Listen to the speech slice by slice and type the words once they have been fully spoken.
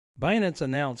Binance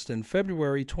announced in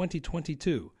February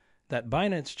 2022 that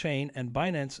Binance Chain and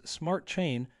Binance Smart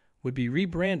Chain would be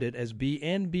rebranded as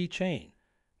BNB Chain,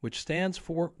 which stands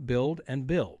for Build and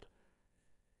Build.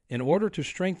 In order to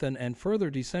strengthen and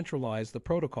further decentralize the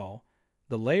protocol,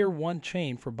 the Layer 1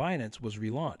 chain for Binance was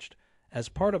relaunched as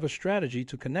part of a strategy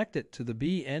to connect it to the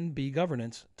BNB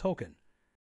governance token.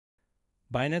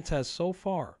 Binance has so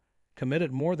far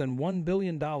committed more than $1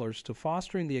 billion to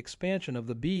fostering the expansion of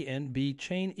the BNB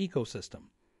chain ecosystem.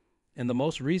 In the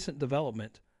most recent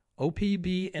development,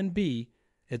 opBNB,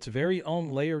 its very own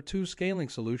Layer 2 scaling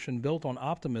solution built on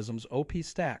Optimism's OP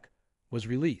Stack, was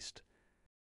released.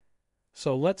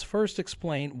 So let's first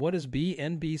explain what is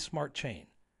BNB Smart Chain.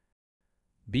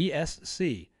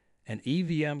 BSC, an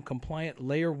EVM-compliant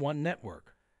Layer 1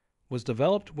 network, was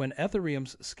developed when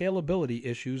Ethereum's scalability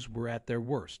issues were at their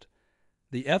worst.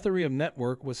 The Ethereum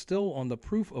network was still on the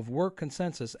proof-of-work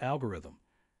consensus algorithm,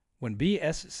 when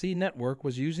BSC network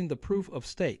was using the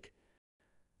proof-of-stake.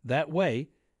 That way,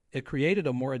 it created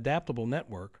a more adaptable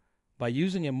network by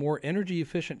using a more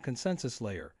energy-efficient consensus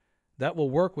layer that will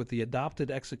work with the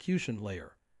adopted execution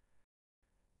layer.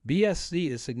 BSC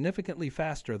is significantly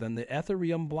faster than the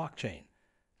Ethereum blockchain,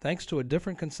 thanks to a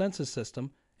different consensus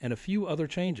system and a few other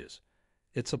changes.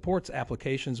 It supports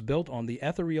applications built on the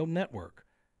Ethereum network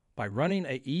by running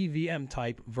a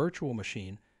EVM-type virtual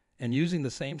machine and using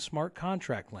the same smart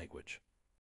contract language.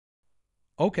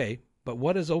 Okay, but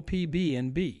what is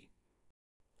opBNB?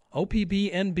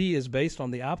 opBNB is based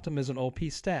on the Optimism OP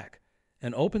Stack,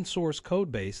 an open-source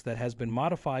codebase that has been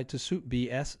modified to suit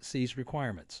BSC's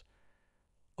requirements.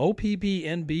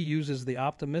 opBNB uses the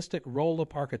optimistic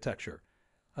roll-up architecture,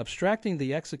 abstracting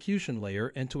the execution layer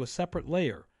into a separate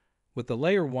layer, with the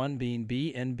Layer 1 being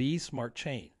BNB Smart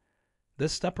Chain.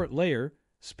 This separate layer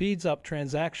speeds up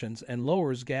transactions and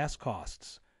lowers gas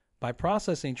costs by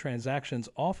processing transactions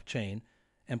off-chain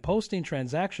and posting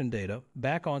transaction data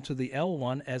back onto the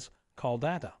L1 as call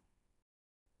data.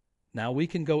 Now we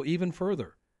can go even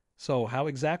further. So how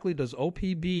exactly does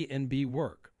opBNB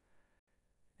work?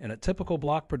 In a typical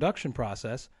block production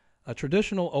process, a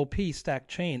traditional OP stack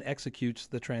chain executes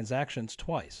the transactions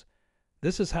twice.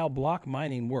 This is how block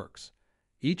mining works.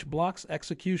 Each block's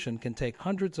execution can take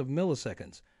hundreds of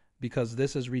milliseconds because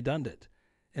this is redundant.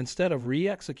 Instead of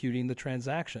re-executing the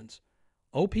transactions,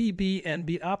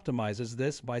 opBNB optimizes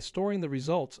this by storing the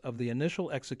results of the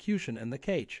initial execution in the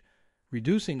cache,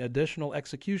 reducing additional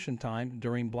execution time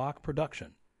during block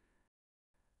production.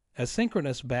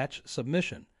 Asynchronous batch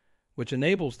submission, which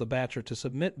enables the batcher to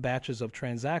submit batches of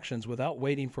transactions without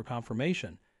waiting for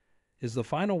confirmation, is the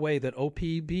final way that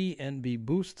opBNB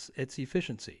boosts its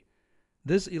efficiency.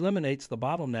 This eliminates the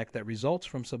bottleneck that results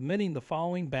from submitting the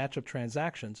following batch of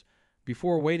transactions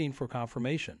before waiting for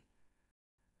confirmation.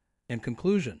 In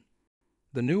conclusion,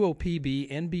 the new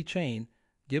opBNB chain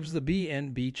gives the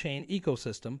BNB chain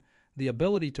ecosystem the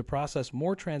ability to process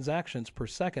more transactions per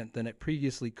second than it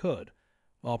previously could,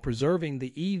 while preserving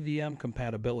the EVM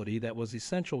compatibility that was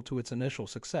essential to its initial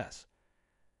success.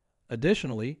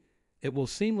 Additionally, it will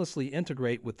seamlessly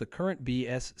integrate with the current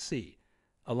BSC,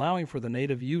 allowing for the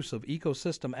native use of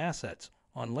ecosystem assets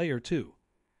on Layer 2.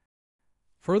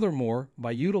 Furthermore,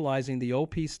 by utilizing the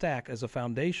OP stack as a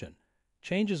foundation,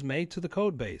 changes made to the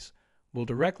codebase will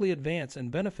directly advance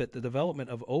and benefit the development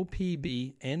of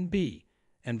opBNB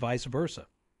and vice versa.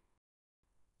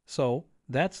 So,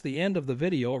 that's the end of the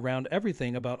video around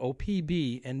everything about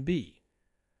opBNB.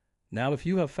 Now, if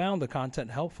you have found the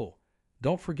content helpful,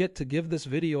 don't forget to give this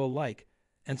video a like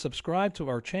and subscribe to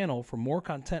our channel for more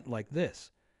content like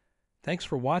this. Thanks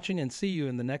for watching and see you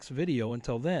in the next video.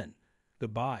 Until then,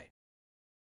 goodbye.